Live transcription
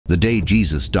The day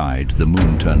Jesus died, the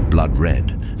moon turned blood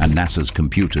red, and NASA's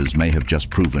computers may have just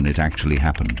proven it actually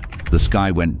happened. The sky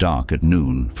went dark at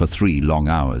noon for 3 long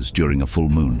hours during a full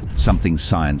moon, something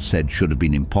science said should have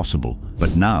been impossible.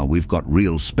 But now we've got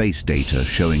real space data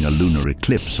showing a lunar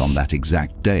eclipse on that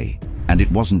exact day. And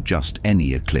it wasn't just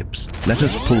any eclipse. Let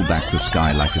us pull back the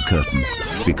sky like a curtain,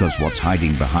 because what's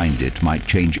hiding behind it might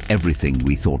change everything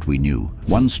we thought we knew.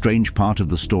 One strange part of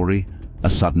the story: a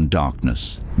sudden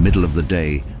darkness, middle of the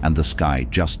day, and the sky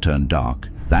just turned dark.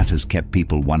 That has kept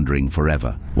people wondering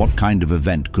forever. What kind of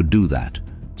event could do that?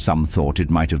 Some thought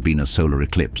it might have been a solar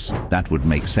eclipse. That would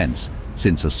make sense,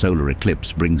 since a solar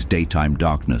eclipse brings daytime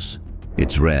darkness.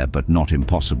 It's rare but not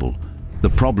impossible. The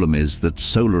problem is that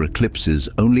solar eclipses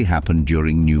only happen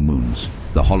during new moons.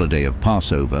 The holiday of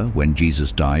Passover, when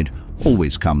Jesus died,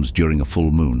 always comes during a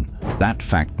full moon. That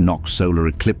fact knocks solar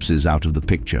eclipses out of the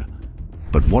picture.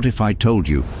 But what if I told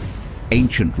you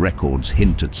ancient records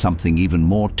hint at something even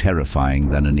more terrifying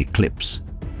than an eclipse?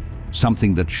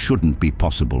 Something that shouldn't be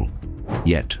possible,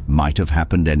 yet might have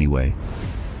happened anyway.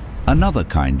 Another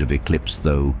kind of eclipse,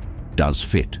 though, does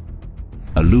fit.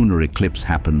 A lunar eclipse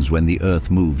happens when the Earth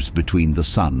moves between the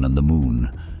sun and the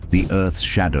moon. The Earth's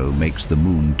shadow makes the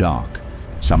moon dark,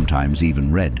 sometimes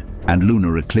even red. And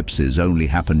lunar eclipses only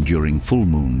happen during full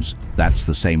moons. That's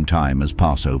the same time as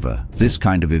Passover. This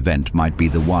kind of event might be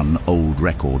the one old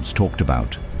records talked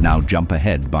about. Now jump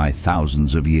ahead by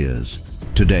thousands of years.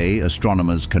 Today,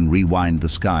 astronomers can rewind the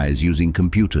skies using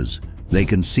computers. They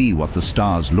can see what the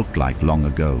stars looked like long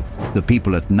ago. The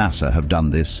people at NASA have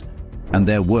done this, and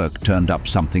their work turned up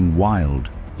something wild.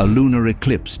 A lunar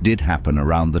eclipse did happen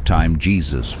around the time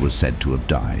Jesus was said to have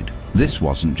died. This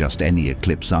wasn't just any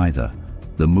eclipse either.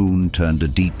 The moon turned a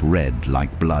deep red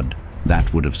like blood.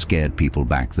 That would have scared people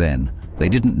back then. They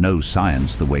didn't know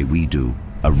science the way we do.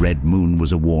 A red moon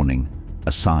was a warning,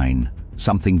 a sign.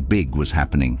 Something big was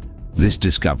happening. This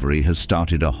discovery has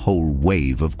started a whole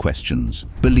wave of questions.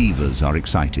 Believers are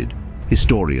excited.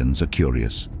 Historians are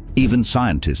curious. Even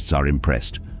scientists are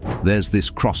impressed. There's this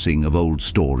crossing of old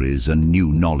stories and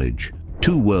new knowledge.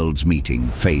 Two worlds meeting,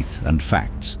 faith and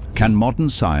facts. Can modern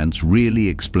science really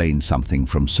explain something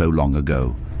from so long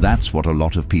ago? That's what a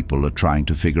lot of people are trying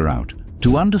to figure out.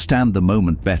 To understand the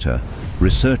moment better,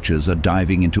 researchers are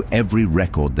diving into every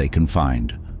record they can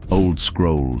find. Old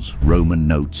scrolls, Roman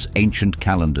notes, ancient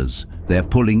calendars. They're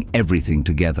pulling everything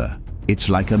together. It's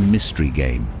like a mystery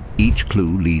game. Each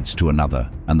clue leads to another,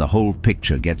 and the whole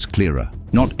picture gets clearer.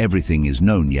 Not everything is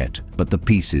known yet, but the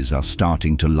pieces are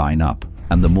starting to line up.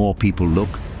 And the more people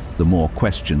look, the more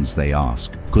questions they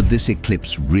ask. Could this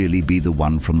eclipse really be the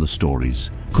one from the stories?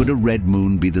 Could a red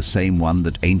moon be the same one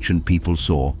that ancient people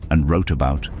saw and wrote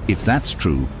about? If that's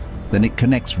true, then it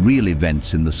connects real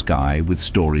events in the sky with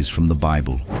stories from the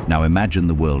Bible. Now imagine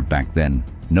the world back then.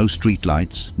 No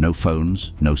streetlights, no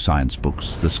phones, no science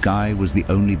books. The sky was the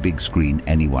only big screen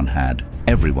anyone had.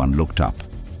 Everyone looked up.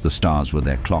 The stars were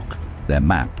their clock, their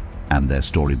map, and their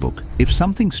storybook. If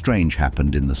something strange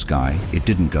happened in the sky, it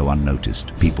didn't go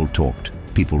unnoticed. People talked,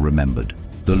 people remembered.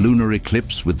 The lunar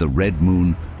eclipse with the red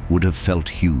moon would have felt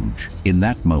huge. In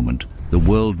that moment, the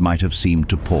world might have seemed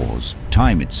to pause.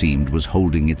 Time, it seemed, was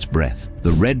holding its breath.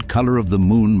 The red color of the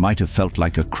moon might have felt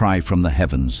like a cry from the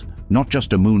heavens. Not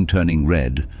just a moon turning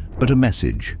red, but a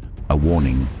message, a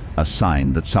warning, a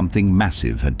sign that something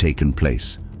massive had taken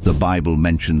place. The Bible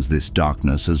mentions this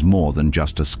darkness as more than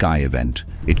just a sky event.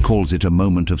 It calls it a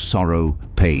moment of sorrow,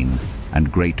 pain,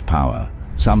 and great power.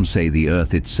 Some say the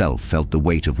earth itself felt the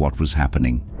weight of what was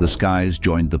happening. The skies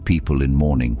joined the people in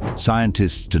mourning.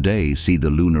 Scientists today see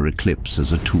the lunar eclipse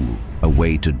as a tool, a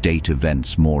way to date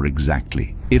events more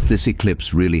exactly. If this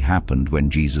eclipse really happened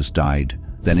when Jesus died,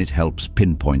 then it helps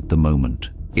pinpoint the moment.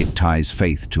 It ties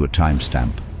faith to a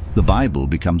timestamp. The Bible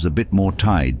becomes a bit more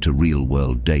tied to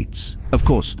real-world dates. Of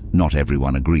course, not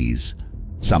everyone agrees.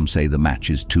 Some say the match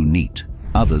is too neat.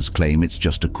 Others claim it's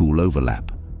just a cool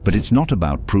overlap. But it's not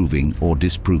about proving or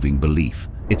disproving belief.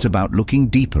 It's about looking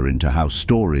deeper into how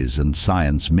stories and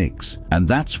science mix. And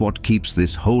that's what keeps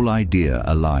this whole idea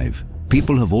alive.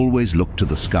 People have always looked to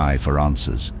the sky for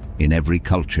answers. In every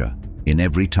culture, in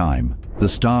every time. The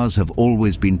stars have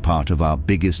always been part of our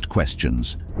biggest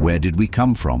questions. Where did we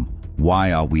come from?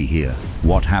 Why are we here?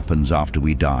 What happens after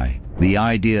we die? The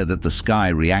idea that the sky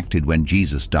reacted when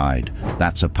Jesus died,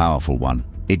 that's a powerful one.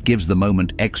 It gives the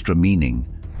moment extra meaning.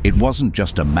 It wasn't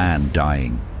just a man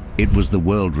dying. It was the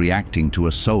world reacting to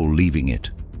a soul leaving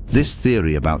it. This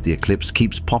theory about the eclipse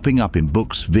keeps popping up in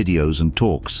books, videos, and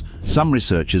talks. Some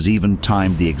researchers even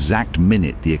timed the exact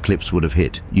minute the eclipse would have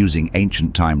hit, using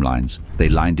ancient timelines. They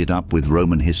lined it up with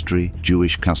Roman history,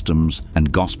 Jewish customs,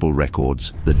 and gospel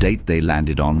records. The date they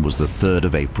landed on was the 3rd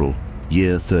of April,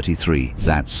 year 33.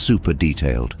 That's super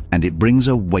detailed, and it brings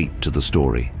a weight to the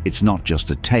story. It's not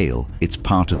just a tale, it's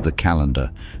part of the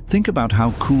calendar. Think about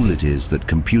how cool it is that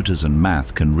computers and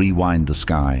math can rewind the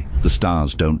sky. The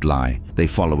stars don't lie, they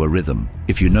follow a rhythm.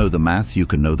 If you know the math, you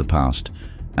can know the past.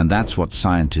 And that's what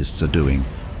scientists are doing,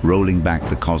 rolling back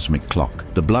the cosmic clock.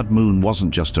 The blood moon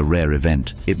wasn't just a rare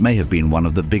event. It may have been one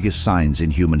of the biggest signs in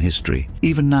human history.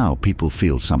 Even now, people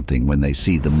feel something when they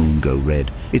see the moon go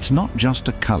red. It's not just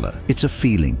a color, it's a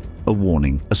feeling, a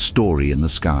warning, a story in the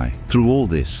sky. Through all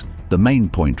this, the main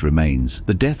point remains.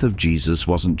 The death of Jesus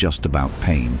wasn't just about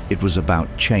pain, it was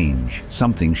about change.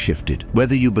 Something shifted.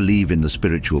 Whether you believe in the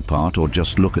spiritual part or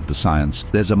just look at the science,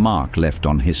 there's a mark left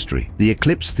on history. The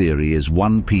eclipse theory is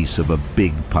one piece of a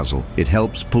big puzzle. It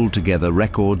helps pull together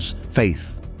records,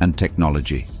 faith, and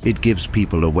technology. It gives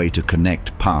people a way to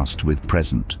connect past with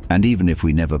present. And even if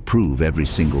we never prove every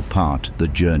single part, the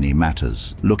journey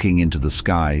matters. Looking into the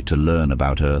sky to learn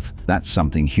about Earth, that's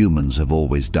something humans have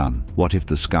always done. What if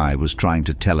the sky was trying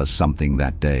to tell us something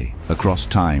that day? Across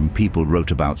time, people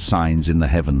wrote about signs in the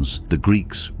heavens. The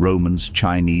Greeks, Romans,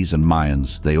 Chinese, and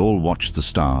Mayans, they all watched the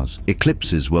stars.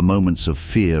 Eclipses were moments of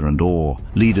fear and awe.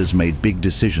 Leaders made big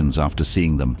decisions after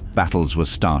seeing them. Battles were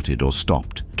started or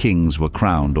stopped. Kings were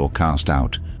crowned or cast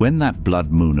out. When that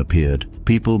blood moon appeared,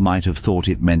 people might have thought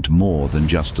it meant more than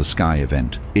just a sky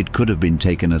event. It could have been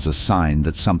taken as a sign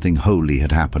that something holy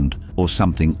had happened, or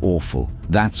something awful.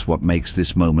 That's what makes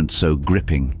this moment so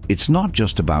gripping. It's not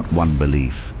just about one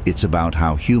belief, it's about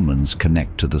how humans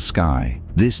connect to the sky.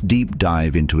 This deep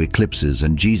dive into eclipses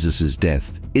and Jesus'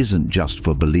 death isn't just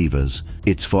for believers,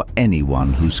 it's for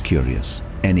anyone who's curious.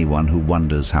 Anyone who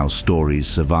wonders how stories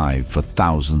survive for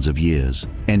thousands of years.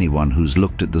 Anyone who's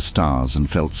looked at the stars and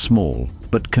felt small,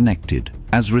 but connected.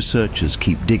 As researchers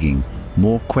keep digging,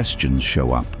 more questions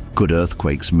show up. Could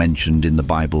earthquakes mentioned in the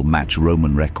Bible match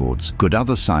Roman records? Could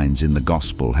other signs in the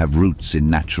Gospel have roots in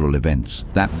natural events?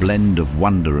 That blend of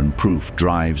wonder and proof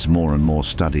drives more and more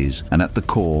studies, and at the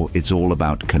core, it's all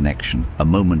about connection. A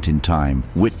moment in time,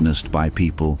 witnessed by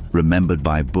people, remembered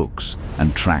by books,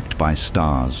 and tracked by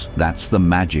stars. That's the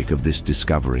magic of this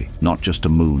discovery. Not just a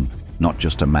moon, not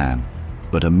just a man,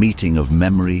 but a meeting of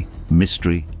memory,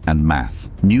 mystery, and math.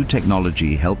 New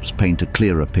technology helps paint a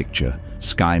clearer picture.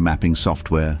 Sky mapping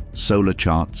software, solar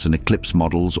charts, and eclipse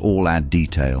models all add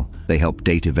detail. They help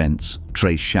date events,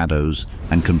 trace shadows,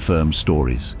 and confirm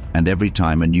stories. And every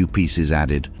time a new piece is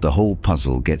added, the whole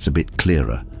puzzle gets a bit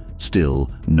clearer.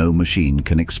 Still, no machine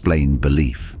can explain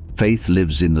belief. Faith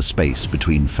lives in the space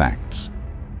between facts.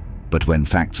 But when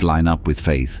facts line up with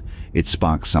faith, it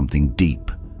sparks something deep.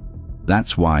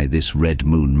 That's why this red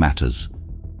moon matters.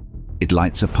 It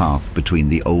lights a path between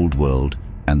the old world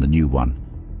and the new one.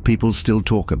 People still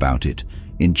talk about it.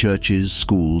 In churches,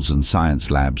 schools, and science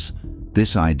labs,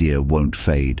 this idea won't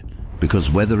fade,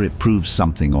 because whether it proves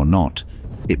something or not,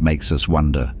 it makes us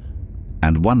wonder.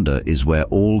 And wonder is where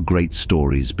all great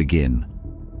stories begin.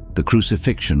 The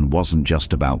crucifixion wasn't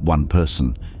just about one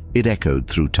person. It echoed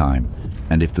through time.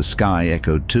 And if the sky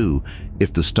echoed too,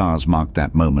 if the stars marked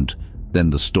that moment,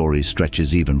 then the story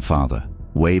stretches even farther.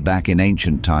 Way back in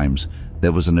ancient times,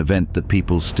 there was an event that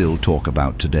people still talk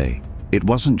about today. It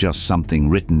wasn't just something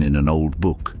written in an old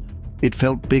book. It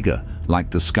felt bigger, like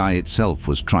the sky itself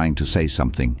was trying to say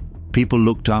something. People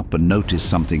looked up and noticed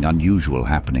something unusual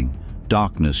happening.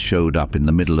 Darkness showed up in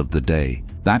the middle of the day.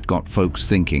 That got folks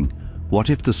thinking, what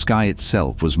if the sky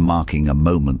itself was marking a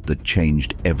moment that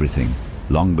changed everything?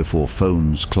 Long before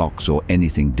phones, clocks, or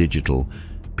anything digital,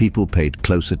 people paid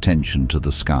close attention to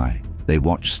the sky. They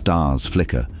watched stars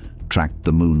flicker, tracked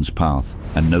the moon's path,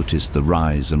 and noticed the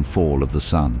rise and fall of the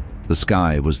sun. The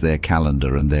sky was their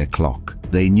calendar and their clock.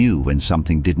 They knew when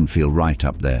something didn't feel right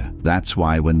up there. That's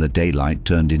why when the daylight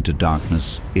turned into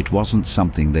darkness, it wasn't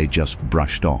something they just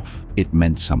brushed off. It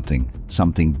meant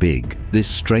something big. This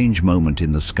strange moment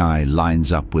in the sky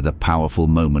lines up with a powerful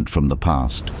moment from the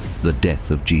past, the death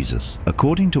of Jesus.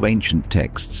 According to ancient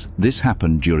texts, this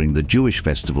happened during the Jewish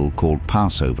festival called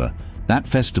Passover. That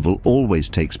festival always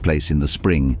takes place in the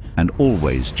spring and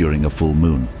always during a full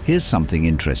moon. Here's something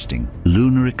interesting.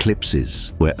 Lunar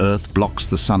eclipses, where Earth blocks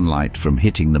the sunlight from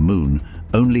hitting the moon,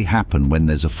 only happen when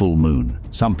there's a full moon.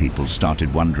 Some people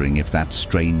started wondering if that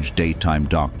strange daytime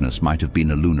darkness might have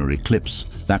been a lunar eclipse.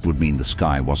 That would mean the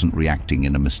sky wasn't reacting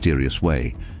in a mysterious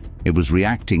way. It was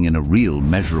reacting in a real,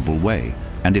 measurable way.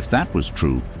 And if that was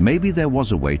true, maybe there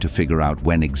was a way to figure out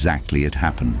when exactly it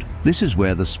happened. This is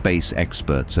where the space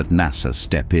experts at NASA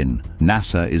step in.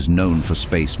 NASA is known for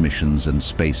space missions and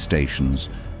space stations,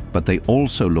 but they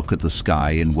also look at the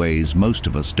sky in ways most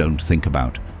of us don't think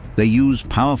about. They use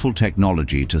powerful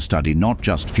technology to study not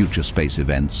just future space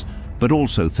events, but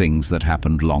also things that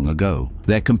happened long ago.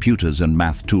 Their computers and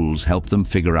math tools help them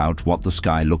figure out what the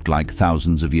sky looked like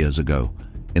thousands of years ago.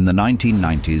 In the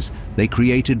 1990s, they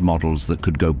created models that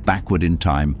could go backward in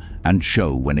time and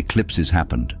show when eclipses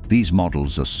happened. These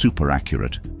models are super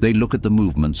accurate. They look at the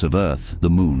movements of Earth, the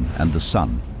Moon, and the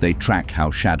Sun. They track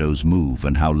how shadows move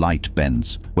and how light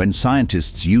bends. When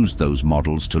scientists used those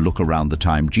models to look around the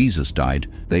time Jesus died,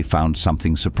 they found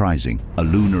something surprising: a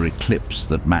lunar eclipse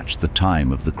that matched the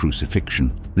time of the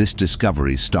Crucifixion. This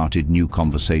discovery started new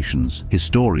conversations.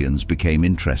 Historians became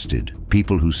interested.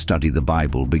 People who study the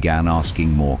Bible began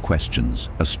asking more questions.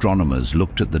 Astronomers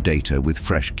looked at the data with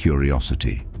fresh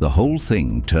curiosity. The whole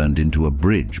thing turned into a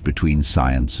bridge between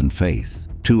science and faith.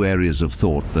 Two areas of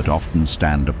thought that often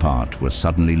stand apart were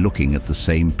suddenly looking at the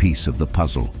same piece of the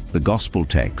puzzle. The Gospel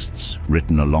texts,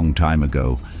 written a long time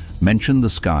ago, mention the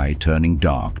sky turning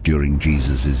dark during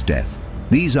Jesus' death.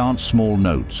 These aren't small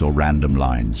notes or random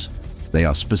lines. They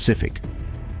are specific.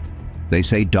 They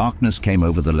say darkness came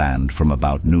over the land from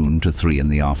about noon to 3 in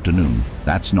the afternoon.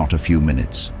 That's not a few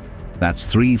minutes. That's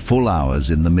 3 full hours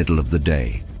in the middle of the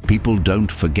day. People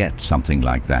don't forget something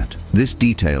like that. This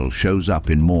detail shows up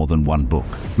in more than one book.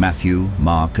 Matthew,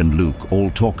 Mark, and Luke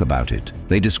all talk about it.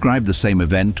 They describe the same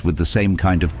event with the same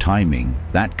kind of timing.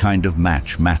 That kind of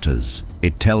match matters.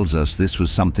 It tells us this was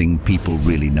something people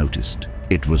really noticed.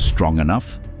 It was strong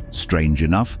enough, strange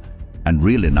enough, and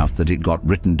real enough that it got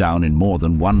written down in more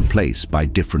than one place by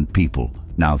different people.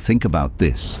 Now think about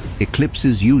this.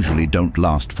 Eclipses usually don't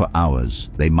last for hours.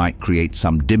 They might create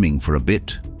some dimming for a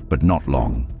bit, but not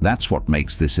long. That's what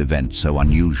makes this event so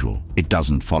unusual. It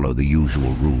doesn't follow the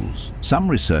usual rules.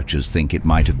 Some researchers think it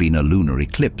might have been a lunar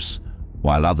eclipse,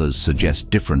 while others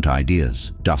suggest different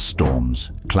ideas: dust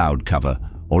storms, cloud cover,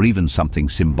 or even something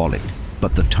symbolic.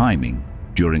 But the timing,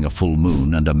 during a full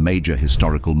moon and a major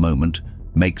historical moment,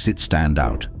 makes it stand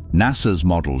out. NASA's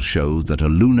models show that a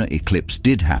lunar eclipse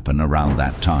did happen around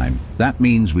that time. That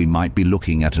means we might be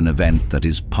looking at an event that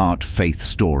is part faith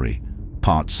story,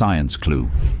 part science clue.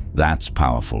 That's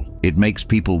powerful. It makes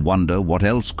people wonder what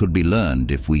else could be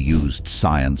learned if we used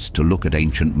science to look at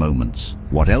ancient moments.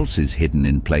 What else is hidden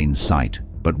in plain sight?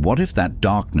 But what if that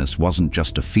darkness wasn't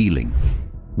just a feeling?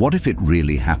 What if it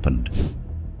really happened?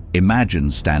 Imagine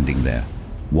standing there,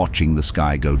 watching the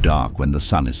sky go dark when the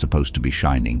sun is supposed to be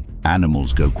shining.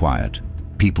 Animals go quiet.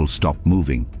 People stop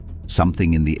moving.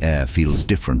 Something in the air feels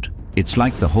different. It's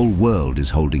like the whole world is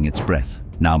holding its breath.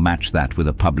 Now match that with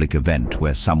a public event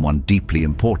where someone deeply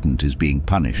important is being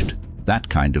punished. That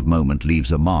kind of moment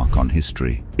leaves a mark on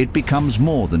history. It becomes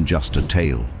more than just a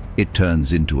tale. It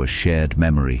turns into a shared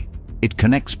memory. It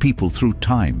connects people through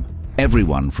time.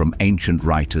 Everyone from ancient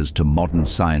writers to modern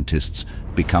scientists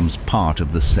becomes part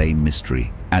of the same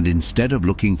mystery. And instead of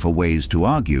looking for ways to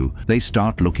argue, they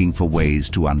start looking for ways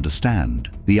to understand.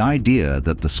 The idea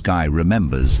that the sky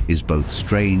remembers is both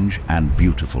strange and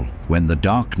beautiful. When the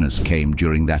darkness came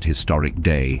during that historic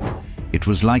day, it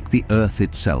was like the earth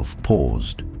itself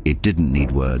paused. It didn't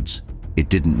need words. It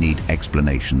didn't need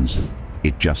explanations.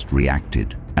 It just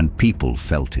reacted, and people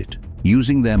felt it.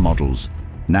 Using their models,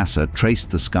 NASA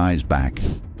traced the skies back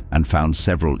and found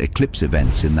several eclipse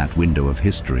events in that window of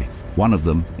history. One of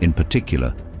them, in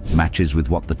particular, matches with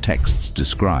what the texts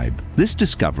describe. This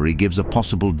discovery gives a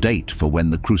possible date for when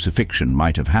the crucifixion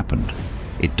might have happened.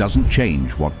 It doesn't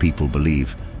change what people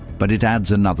believe, but it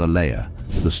adds another layer.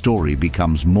 The story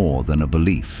becomes more than a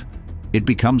belief. It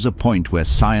becomes a point where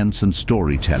science and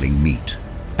storytelling meet.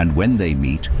 And when they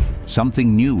meet,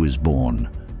 something new is born,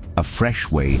 a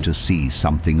fresh way to see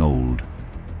something old.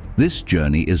 This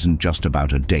journey isn't just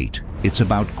about a date, it's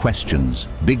about questions,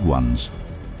 big ones,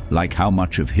 like how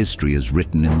much of history is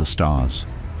written in the stars,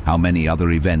 how many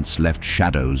other events left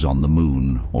shadows on the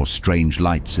moon or strange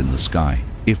lights in the sky.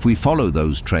 If we follow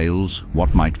those trails,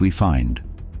 what might we find?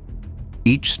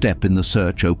 Each step in the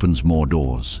search opens more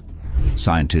doors.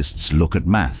 Scientists look at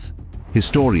math,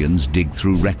 historians dig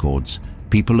through records,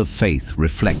 people of faith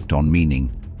reflect on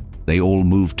meaning. They all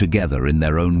move together in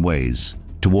their own ways,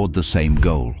 toward the same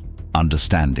goal: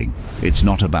 understanding. It's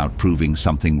not about proving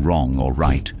something wrong or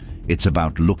right. It's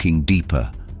about looking deeper,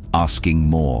 asking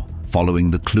more,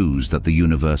 following the clues that the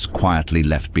universe quietly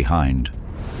left behind.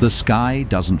 The sky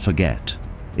doesn't forget.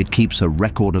 It keeps a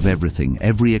record of everything,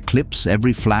 every eclipse,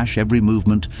 every flash, every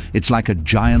movement. It's like a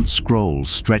giant scroll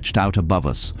stretched out above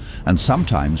us. And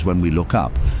sometimes when we look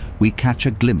up, we catch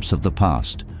a glimpse of the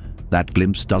past. That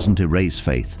glimpse doesn't erase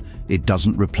faith. It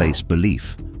doesn't replace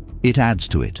belief. It adds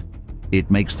to it.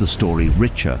 It makes the story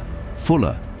richer,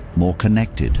 fuller, more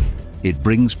connected. It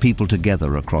brings people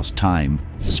together across time,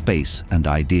 space, and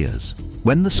ideas.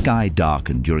 When the sky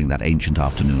darkened during that ancient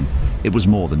afternoon, it was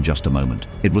more than just a moment.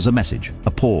 It was a message,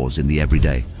 a pause in the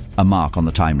everyday, a mark on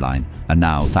the timeline, and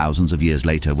now, thousands of years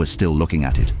later, we're still looking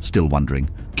at it, still wondering.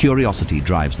 Curiosity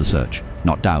drives the search,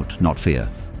 not doubt, not fear,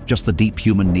 just the deep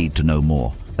human need to know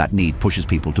more. That need pushes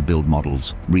people to build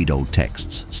models, read old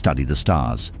texts, study the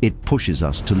stars. It pushes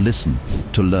us to listen,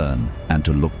 to learn, and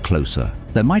to look closer.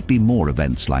 There might be more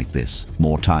events like this,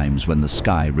 more times when the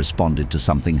sky responded to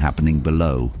something happening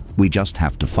below. We just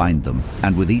have to find them,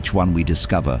 and with each one we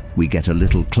discover, we get a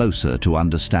little closer to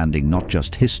understanding not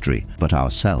just history, but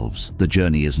ourselves. The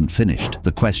journey isn't finished.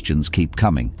 The questions keep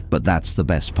coming, but that's the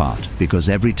best part, because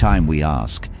every time we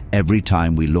ask, every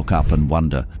time we look up and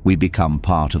wonder, we become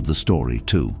part of the story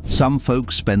too. Some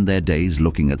folks spend their days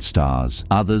looking at stars,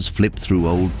 others flip through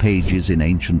old pages in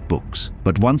ancient books,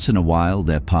 but once in a while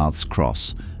their paths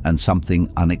cross, and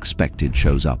something unexpected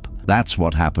shows up. That's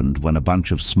what happened when a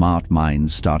bunch of smart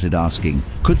minds started asking,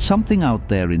 could something out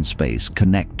there in space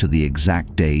connect to the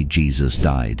exact day Jesus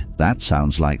died? That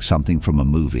sounds like something from a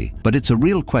movie, but it's a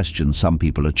real question some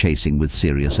people are chasing with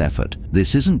serious effort.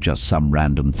 This isn't just some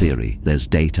random theory. There's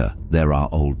data, there are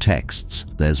old texts,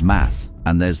 there's math,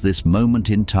 and there's this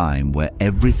moment in time where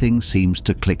everything seems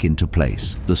to click into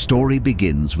place. The story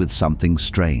begins with something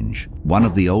strange. One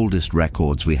of the oldest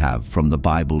records we have from the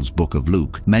Bible's book of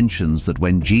Luke mentions that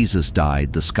when Jesus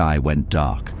died, the sky went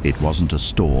dark. It wasn't a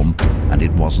storm, and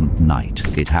it wasn't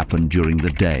night. It happened during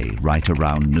the day, right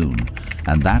around noon.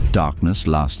 And that darkness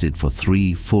lasted for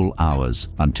 3 full hours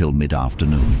until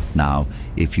mid-afternoon. Now,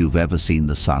 if you've ever seen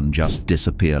the sun just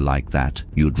disappear like that,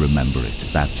 you'd remember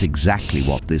it. That's exactly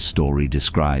what this story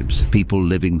describes. People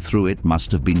living through it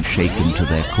must have been shaken to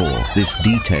their core. This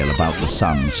detail about the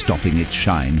sun stopping its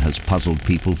shine has puzzled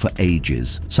people for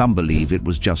ages. Some believe it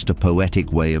was just a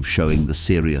poetic way of showing the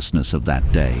seriousness of that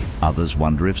day. Others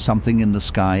wonder if something in the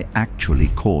sky actually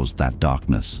caused that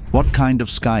darkness. What kind of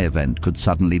sky event could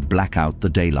suddenly black out the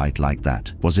daylight like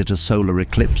that? Was it a solar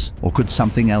eclipse, or could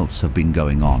something else have been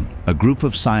going on? A group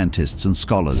of scientists and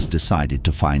scholars decided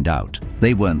to find out.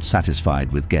 They weren't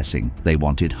satisfied with guessing. They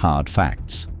wanted hard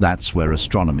facts. That's where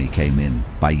astronomy came in.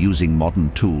 By using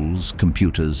modern tools,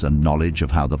 computers, and knowledge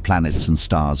of how the planets and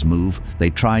stars move, they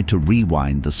tried to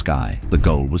rewind the sky. The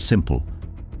goal was simple: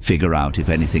 figure out if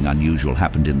anything unusual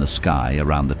happened in the sky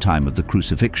around the time of the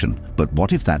Crucifixion. But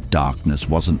what if that darkness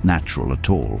wasn't natural at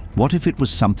all? What if it was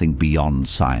something beyond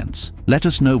science? Let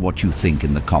us know what you think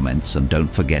in the comments, and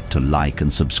don't forget to like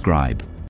and subscribe.